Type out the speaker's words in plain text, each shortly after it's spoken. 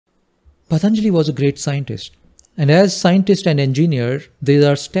Patanjali was a great scientist. And as scientist and engineer,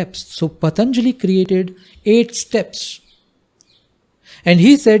 there are steps. So Patanjali created 8 steps. And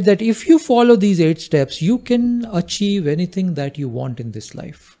he said that if you follow these 8 steps, you can achieve anything that you want in this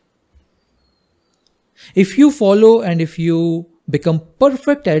life. If you follow and if you become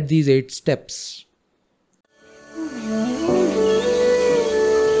perfect at these 8 steps,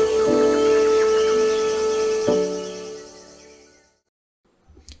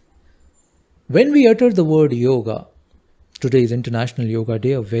 when we utter the word yoga, today is International Yoga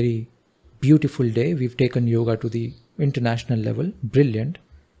Day, a very beautiful day. We've taken yoga to the international level, brilliant.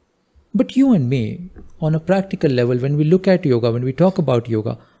 But you and me, on a practical level, when we look at yoga, when we talk about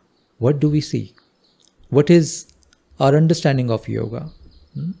yoga, what do we see? What is our understanding of yoga?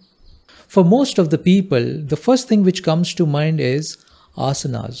 For most of the people, the first thing which comes to mind is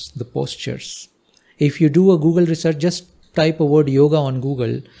asanas, the postures. If you do a Google research, just type a word yoga on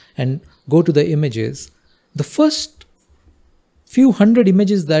Google and go to the images. The first few hundred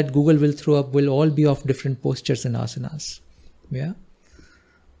images that Google will throw up will all be of different postures and asanas. Yeah.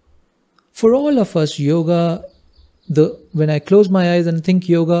 For all of us, yoga, when I close my eyes and think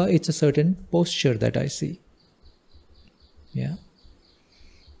yoga, it's a certain posture that I see. Yeah.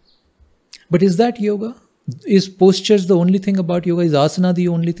 But is that yoga? Is postures the only thing about yoga? Is asana the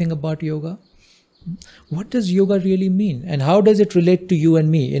only thing about yoga? What does yoga really mean? And how does it relate to you and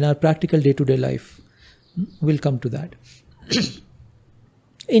me in our practical day-to-day life? We'll come to that.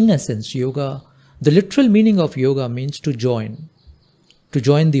 In essence, yoga, the literal meaning of yoga means to join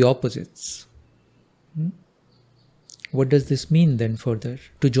the opposites. What does this mean then further?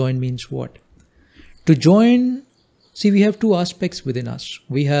 To join means what? To join, see, we have 2 aspects within us.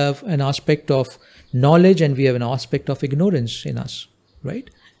 We have an aspect of knowledge and we have an aspect of ignorance in us, right?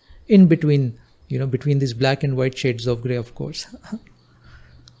 In between, between these black and white shades of grey, of course.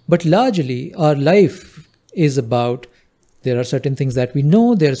 But largely, our life is about, there are certain things that we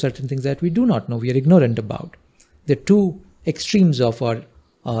know, there are certain things that we do not know, we are ignorant about. There are 2 extremes of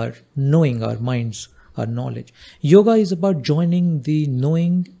our knowing, our minds, our knowledge. Yoga is about joining the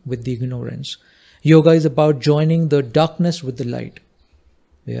knowing with the ignorance. Yoga is about joining the darkness with the light.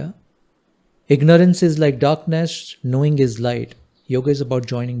 Yeah. Ignorance is like darkness, knowing is light. Yoga is about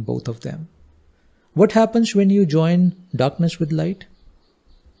joining both of them. What happens when you join darkness with light?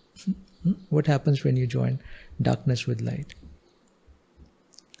 What happens when you join darkness with light?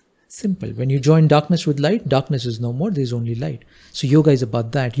 Simple. When you join darkness with light, darkness is no more, there is only light. So yoga is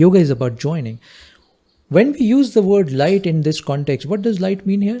about that. Yoga is about joining. When we use the word light in this context, what does light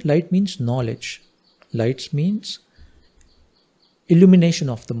mean here? Light means knowledge. Light means illumination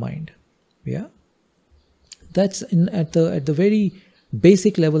of the mind. Yeah. That's at the very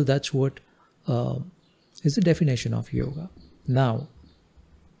basic level, that's what is the definition of yoga. Now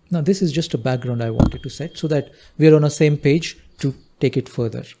this is just a background I wanted to set so that we are on the same page to take it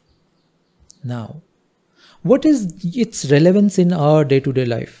further. Now, what is its relevance in our day-to-day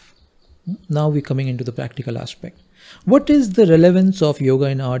life? Now we're coming into the practical aspect. What is the relevance of yoga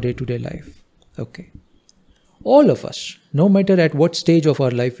in our day-to-day life? Okay. All of us, no matter at what stage of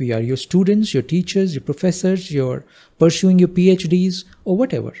our life we are, your students, your teachers, your professors, you're pursuing your PhDs or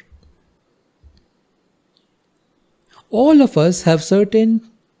whatever. All of us have certain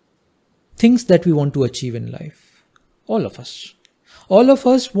things that we want to achieve in life. All of us. All of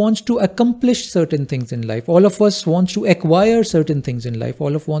us wants to accomplish certain things in life. All of us wants to acquire certain things in life.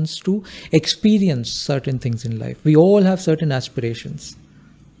 All of us wants to experience certain things in life. We all have certain aspirations.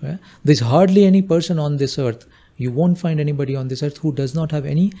 Yeah? There's hardly any person on this earth, you won't find anybody on this earth who does not have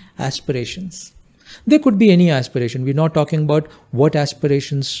any aspirations. There could be any aspiration. We're not talking about what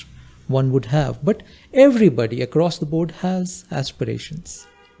aspirations one would have, but everybody across the board has aspirations.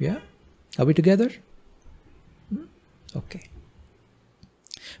 Yeah? Are we together? Okay.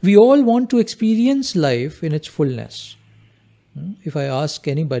 We all want to experience life in its fullness. If I ask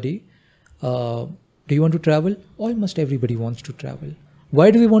anybody, do you want to travel? Almost everybody wants to travel.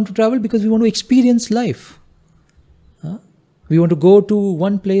 Why do we want to travel? Because we want to experience life. We want to go to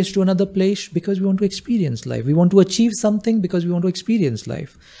one place to another place because we want to experience life. We want to achieve something because we want to experience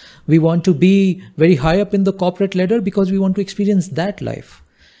life. We want to be very high up in the corporate ladder because we want to experience that life.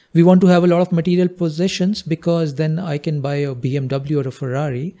 We want to have a lot of material possessions because then I can buy a BMW or a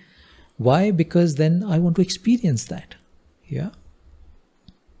Ferrari. Why? Because then I want to experience that. Yeah.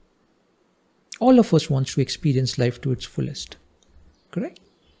 All of us wants to experience life to its fullest. Correct?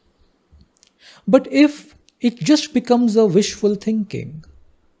 But if it just becomes a wishful thinking,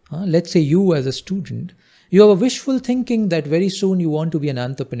 let's say you as a student, you have a wishful thinking that very soon you want to be an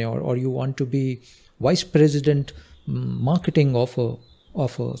entrepreneur or you want to be vice president marketing of a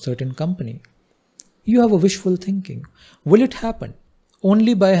of a certain company. You have a wishful thinking. Will it happen?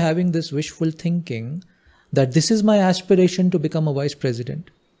 Only by having this wishful thinking that this is my aspiration to become a vice president.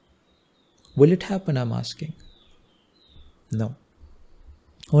 Will it happen, I'm asking? No.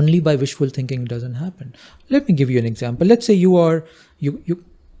 Only by wishful thinking it doesn't happen. Let me give you an example. Let's say we're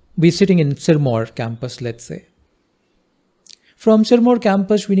sitting in Sirmaur campus, let's say. From Sirmaur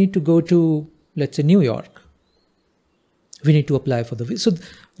campus, we need to go to, let's say, New York. We need to apply for the visa. So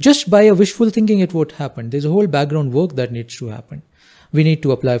just by a wishful thinking, it won't happen. There's a whole background work that needs to happen. We need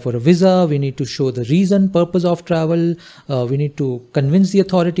to apply for a visa. We need to show the reason, purpose of travel. We need to convince the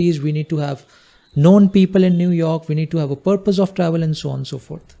authorities. We need to have known people in New York. We need to have a purpose of travel and so on and so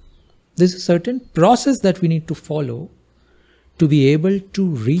forth. There's a certain process that we need to follow to be able to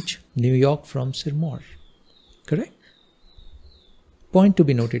reach New York from Sirmaur. Correct? Point to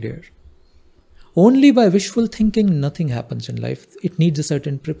be noted here. Only by wishful thinking, nothing happens in life. It needs a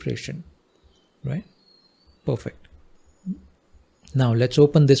certain preparation. Right? Perfect. Now, let's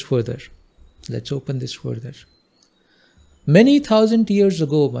open this further. Let's open this further. Many thousand years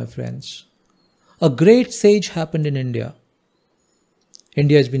ago, my friends, a great sage happened in India.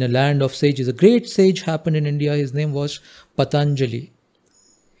 India has been a land of sages. A great sage happened in India. His name was Patanjali.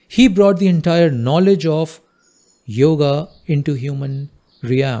 He brought the entire knowledge of yoga into human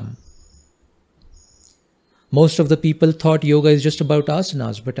realm. Most of the people thought yoga is just about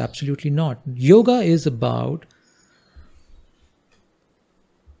asanas, but absolutely not. Yoga is about...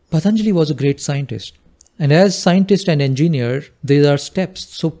 Patanjali was a great scientist. And as scientist and engineer, there are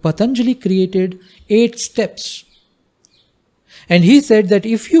steps. So Patanjali created 8 steps. And he said that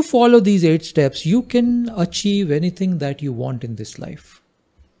if you follow these 8 steps, you can achieve anything that you want in this life.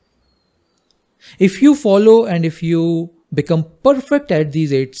 If you follow and if you become perfect at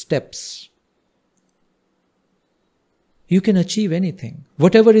these 8 steps, you can achieve anything.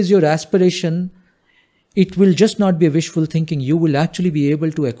 Whatever is your aspiration, it will just not be a wishful thinking. You will actually be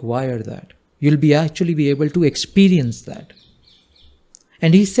able to acquire that. You'll actually be able to experience that.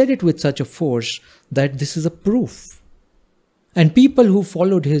 And he said it with such a force that this is a proof. And people who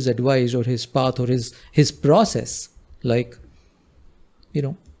followed his advice or his path or his process, like,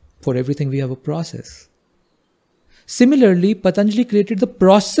 for everything we have a process. Similarly, Patanjali created the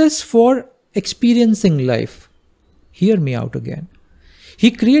process for experiencing life. Hear me out again. He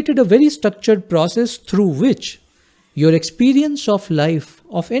created a very structured process through which your experience of life,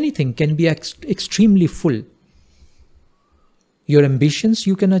 of anything, can be extremely full. Your ambitions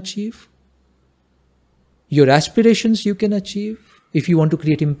you can achieve. Your aspirations you can achieve. If you want to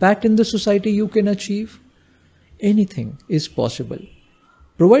create impact in the society, you can achieve. Anything is possible,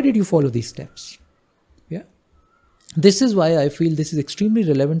 provided you follow these steps. Yeah. This is why I feel this is extremely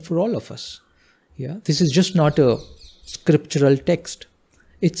relevant for all of us. Yeah. This is just not a scriptural text.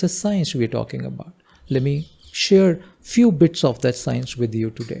 It's a science we're talking about. Let me share few bits of that science with you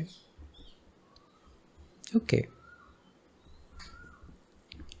today. Okay.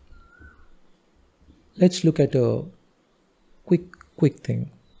 Let's look at a quick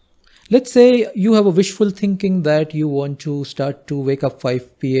thing. Let's say you have a wishful thinking that you want to start to wake up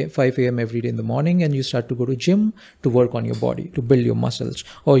 5 a.m. every day in the morning, and you start to go to gym to work on your body, to build your muscles.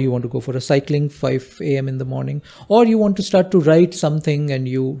 Or you want to go for a cycling 5 a.m. in the morning. Or you want to start to write something and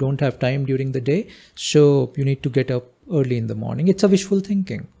you don't have time during the day. So you need to get up early in the morning. It's a wishful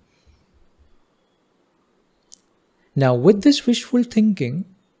thinking. Now, with this wishful thinking,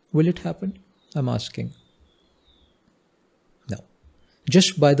 will it happen? I'm asking. No.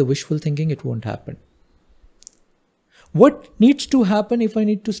 Just by the wishful thinking, it won't happen. What needs to happen if I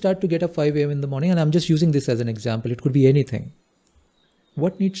need to start to get up 5 a.m. in the morning? And I'm just using this as an example. It could be anything.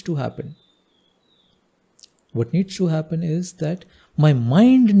 What needs to happen? What needs to happen is that my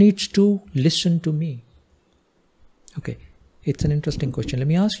mind needs to listen to me. Okay. It's an interesting question. Let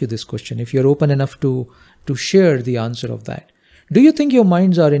me ask you this question. If you're open enough to share the answer of that. Do you think your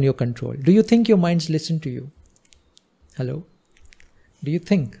minds are in your control? Do you think your minds listen to you? Hello? Do you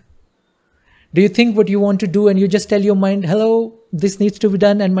think? Do you think what you want to do and you just tell your mind, hello, this needs to be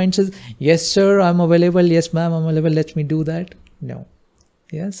done, and mind says, yes sir, I'm available, yes ma'am, I'm available, let me do that? No.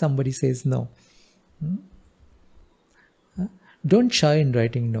 Yeah, somebody says no. Don't shy in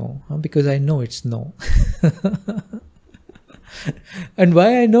writing no, because I know it's no. And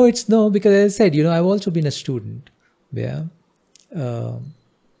why I know it's no, because as I said, I've also been a student. Yeah. And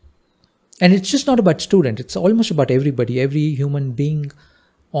it's just not about student, it's almost about everybody, every human being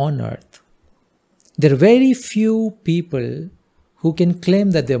on earth. There are very few people who can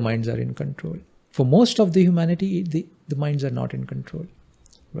claim that their minds are in control. For most of the humanity, the minds are not in control,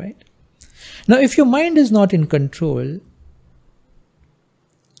 right? Now, if your mind is not in control,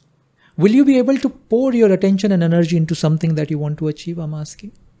 Will you be able to pour your attention and energy into something that you want to achieve? I'm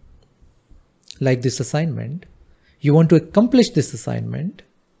asking. Like this assignment, you want to accomplish this assignment.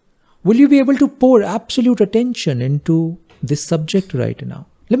 Will you be able to pour absolute attention into this subject right now?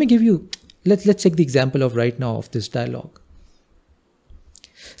 Let me give you, let's take the example of right now of this dialogue.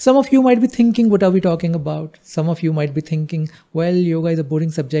 Some of you might be thinking, what are we talking about? Some of you might be thinking, well, yoga is a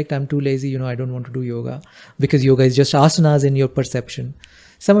boring subject. I'm too lazy. I don't want to do yoga because yoga is just asanas in your perception.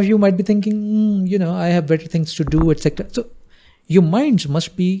 Some of you might be thinking, I have better things to do, etc. So your minds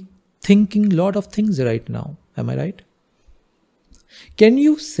must be thinking a lot of things right now. Am I right? Can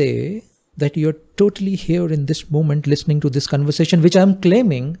you say that you're totally here in this moment listening to this conversation, which I'm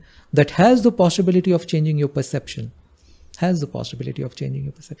claiming that has the possibility of changing your perception? Has the possibility of changing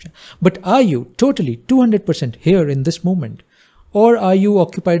your perception. But are you totally 200% here in this moment? Or are you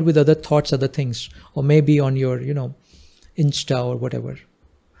occupied with other thoughts, other things? Or maybe on your, Insta or whatever?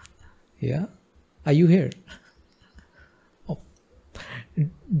 Yeah? Are you here? Oh.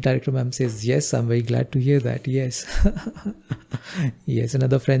 Director ma'am says, yes, I'm very glad to hear that. Yes. Yes.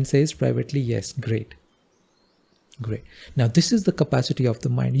 Another friend says privately, yes. Great. Great. Now, this is the capacity of the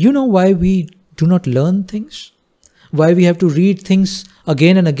mind. You know why we do not learn things? Why we have to read things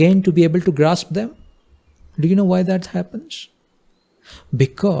again and again to be able to grasp them? Do you know why that happens?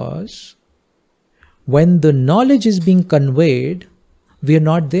 Because when the knowledge is being conveyed, we are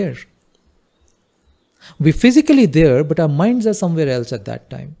not there. We're physically there, but our minds are somewhere else at that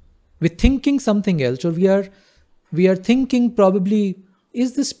time. We're thinking something else, or we are thinking probably,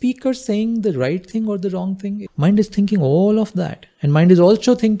 is the speaker saying the right thing or the wrong thing? Mind is thinking all of that. And mind is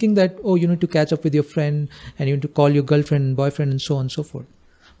also thinking that, oh, you need to catch up with your friend and you need to call your girlfriend and boyfriend and so on and so forth.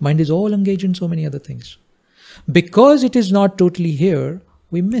 Mind is all engaged in so many other things. Because it is not totally here,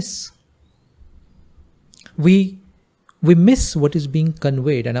 we miss. We miss what is being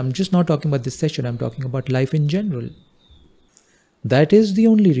conveyed. And I'm just not talking about this session, I'm talking about life in general. That is the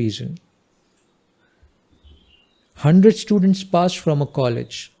only reason. 100 students pass from a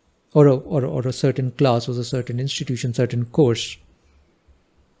college or a certain class or a certain institution, certain course.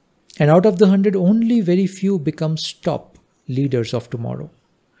 And out of the 100, only very few become top leaders of tomorrow.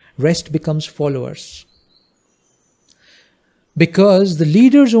 Rest becomes followers. Because the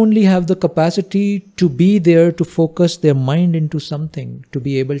leaders only have the capacity to be there, to focus their mind into something, to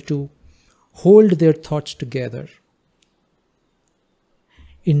be able to hold their thoughts together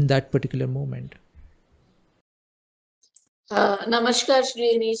in that particular moment. Namaskar,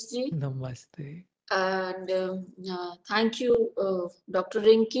 Sri Anish ji. Namaste. And thank you, Dr.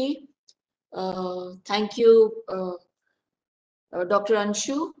 Rinki. Thank you, Dr.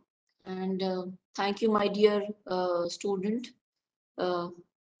 Anshu. And thank you, my dear student,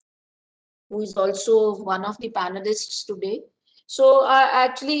 who is also one of the panelists today. So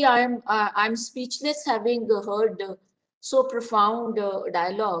actually, I'm speechless having heard so profound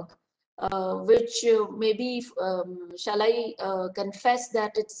dialogue. Which maybe, shall I confess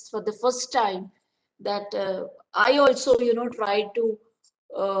that it's for the first time that I also, try to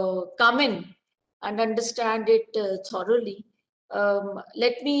come in and understand it thoroughly.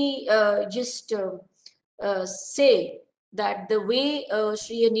 Let me just say that the way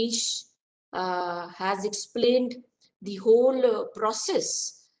Sri Anish has explained the whole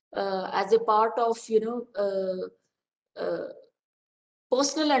process as a part of,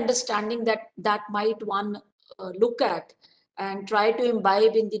 personal understanding that might one look at and try to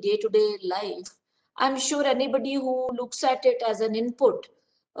imbibe in the day-to-day life. I'm sure anybody who looks at it as an input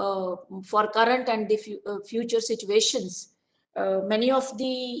for current and the future situations, many of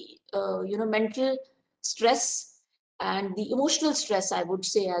the mental stress and the emotional stress, I would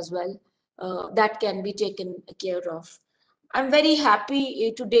say as well, that can be taken care of. I'm very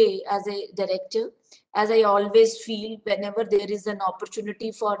happy today as a director, as I always feel whenever there is an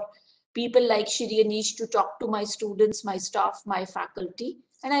opportunity for people like Shri Anish to talk to my students, my staff, my faculty.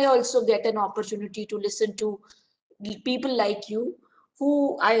 And I also get an opportunity to listen to people like you,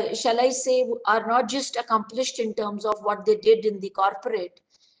 who, shall I say, are not just accomplished in terms of what they did in the corporate,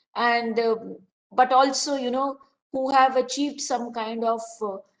 and but also, who have achieved some kind of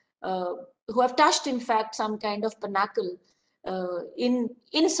who have touched, in fact, some kind of pinnacle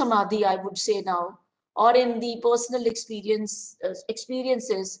in samadhi, I would say now, or in the personal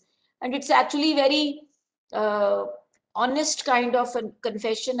experiences. And it's actually very honest kind of a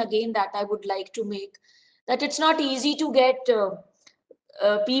confession again that I would like to make, that it's not easy to get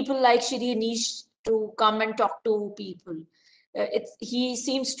people like Shri Anish to come and talk to people. He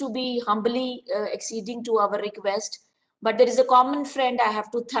seems to be humbly acceding to our request, but there is a common friend I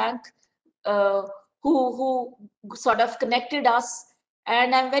have to thank, who sort of connected us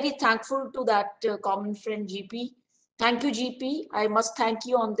And I'm very thankful to that common friend GP. Thank you, GP. I must thank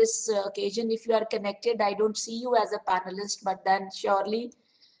you on this occasion. If you are connected, I don't see you as a panelist, but then surely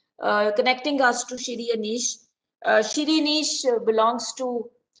connecting us to Sri Anish. Sri Anish belongs to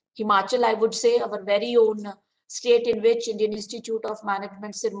Himachal, I would say, our very own state in which Indian Institute of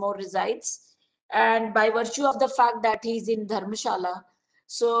Management Sirmaur resides. And by virtue of the fact that he is in Dharmshala,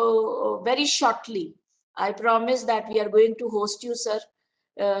 so very shortly, I promise that we are going to host you, sir,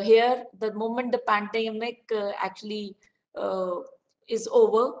 here the moment the pandemic actually uh, is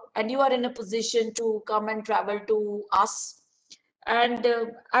over and you are in a position to come and travel to us. And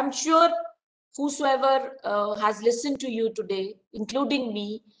I'm sure whosoever has listened to you today, including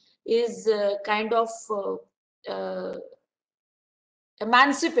me, is kind of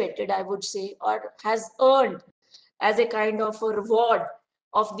emancipated, I would say, or has earned as a kind of a reward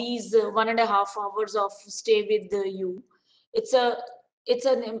of these 1.5 hours of stay with you. It's a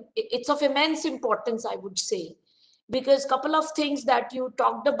it's of immense importance, I would say, because couple of things that you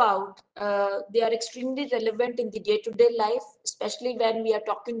talked about, they are extremely relevant in the day-to-day life, especially when we are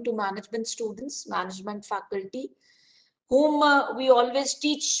talking to management students, management faculty, whom we always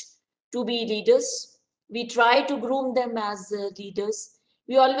teach to be leaders. We try to groom them as leaders.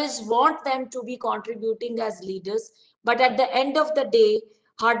 We always want them to be contributing as leaders. But at the end of the day,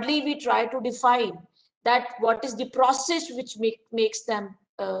 hardly we try to define that what is the process which makes them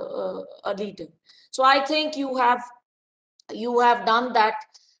a leader. So I think you have done that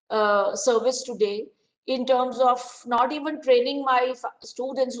service today in terms of not even training my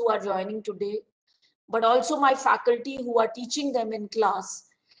students who are joining today, but also my faculty who are teaching them in class,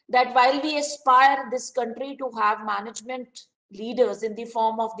 that while we aspire this country to have management leaders in the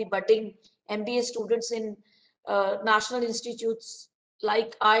form of the budding MBA students in national institutes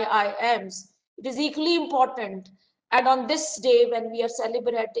like IIMs, it is equally important. And on this day, when we are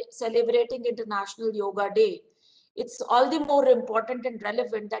celebrating International Yoga Day, it's all the more important and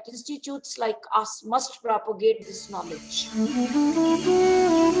relevant that institutes like us must propagate this knowledge.